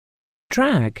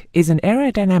Drag is an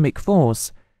aerodynamic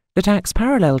force that acts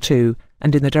parallel to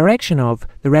and in the direction of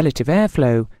the relative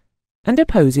airflow and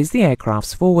opposes the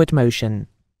aircraft's forward motion.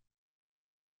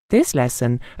 This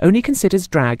lesson only considers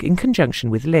drag in conjunction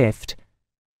with lift,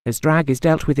 as drag is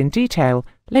dealt with in detail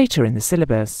later in the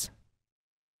syllabus.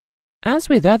 As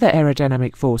with other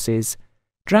aerodynamic forces,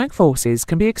 drag forces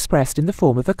can be expressed in the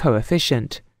form of a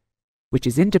coefficient, which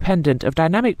is independent of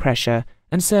dynamic pressure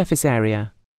and surface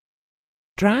area.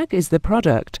 Drag is the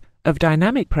product of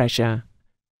dynamic pressure,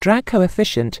 drag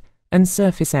coefficient, and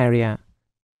surface area.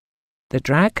 The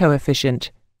drag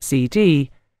coefficient, CD,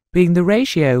 being the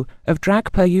ratio of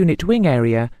drag per unit wing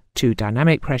area to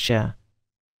dynamic pressure.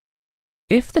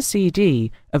 If the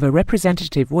CD of a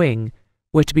representative wing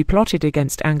were to be plotted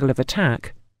against angle of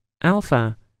attack,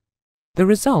 alpha, the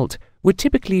result would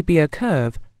typically be a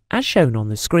curve as shown on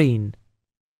the screen.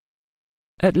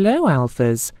 At low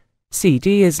alphas,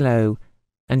 CD is low,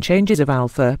 and changes of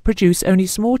alpha produce only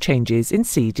small changes in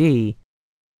CD.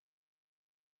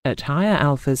 At higher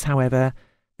alphas, however,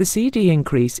 the CD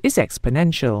increase is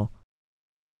exponential.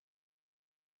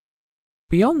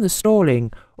 Beyond the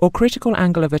stalling or critical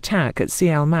angle of attack at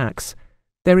CL max,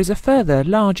 there is a further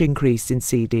large increase in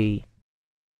CD.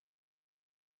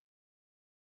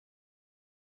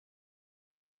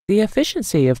 The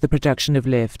efficiency of the production of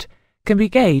lift can be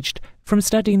gauged from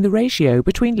studying the ratio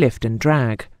between lift and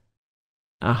drag,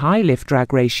 a high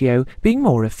lift-drag ratio being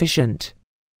more efficient.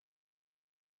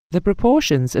 The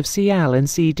proportions of CL and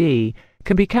CD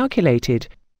can be calculated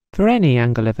for any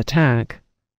angle of attack.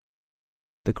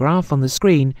 The graph on the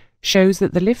screen shows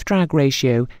that the lift-drag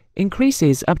ratio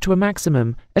increases up to a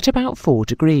maximum at about 4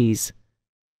 degrees,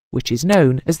 which is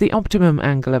known as the optimum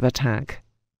angle of attack.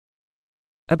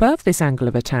 Above this angle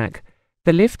of attack,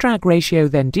 the lift-drag ratio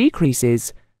then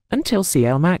decreases until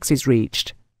CL max is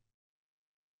reached.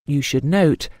 You should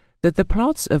note that the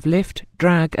plots of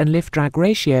lift-drag and lift-drag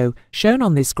ratio shown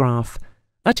on this graph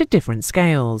are to different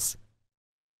scales,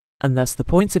 and thus the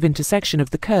points of intersection of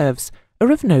the curves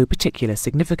are of no particular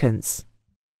significance.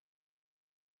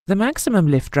 The maximum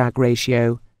lift-drag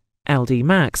ratio, LD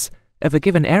max, of a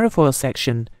given aerofoil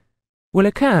section will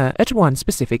occur at one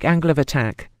specific angle of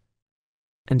attack,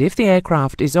 and if the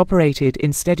aircraft is operated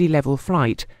in steady level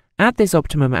flight at this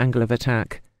optimum angle of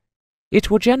attack, it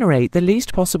will generate the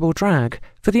least possible drag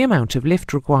for the amount of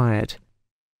lift required.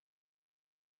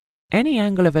 Any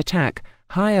angle of attack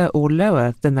higher or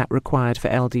lower than that required for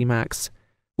LD max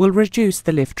will reduce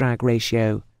the lift-drag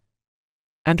ratio,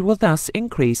 and will thus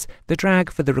increase the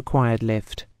drag for the required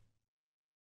lift.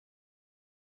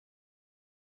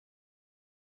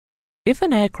 If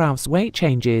an aircraft's weight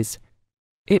changes,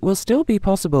 it will still be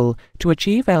possible to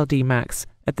achieve LD max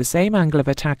at the same angle of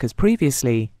attack as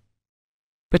previously,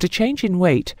 but a change in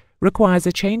weight requires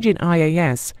a change in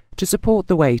IAS to support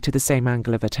the weight at the same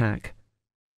angle of attack.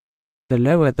 The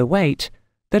lower the weight,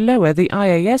 the lower the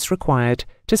IAS required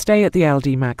to stay at the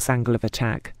LD max angle of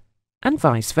attack, and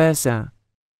vice versa.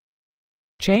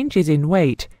 Changes in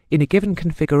weight in a given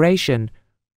configuration,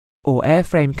 or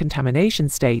airframe contamination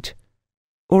state,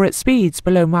 or at speeds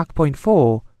below Mach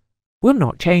 0.4, will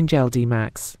not change LD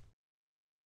max.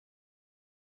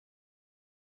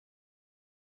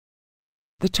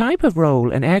 The type of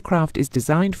role an aircraft is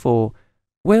designed for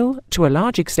will, to a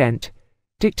large extent,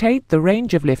 dictate the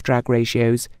range of lift-drag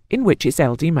ratios in which its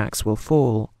LD max will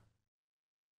fall.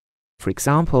 For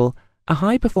example, a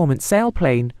high-performance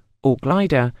sailplane or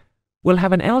glider will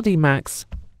have an LD max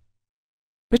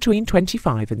between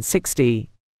 25 and 60.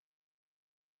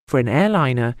 For an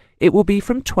airliner, it will be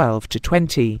from 12 to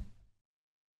 20,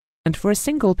 and for a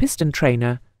single piston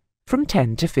trainer, from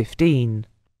 10 to 15.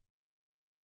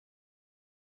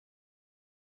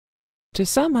 To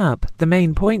sum up the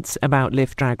main points about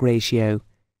lift-drag ratio,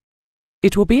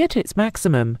 it will be at its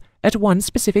maximum at one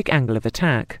specific angle of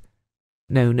attack,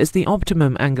 known as the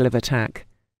optimum angle of attack.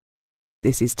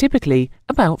 This is typically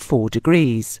about 4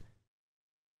 degrees.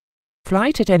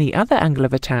 Flight at any other angle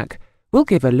of attack will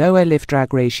give a lower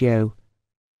lift-drag ratio,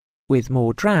 with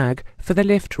more drag for the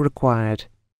lift required.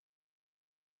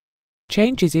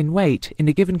 Changes in weight in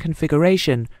a given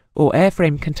configuration or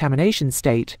airframe contamination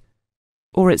state,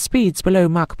 or at speeds below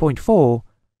Mach 0.4,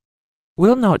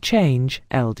 will not change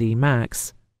LD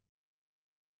max.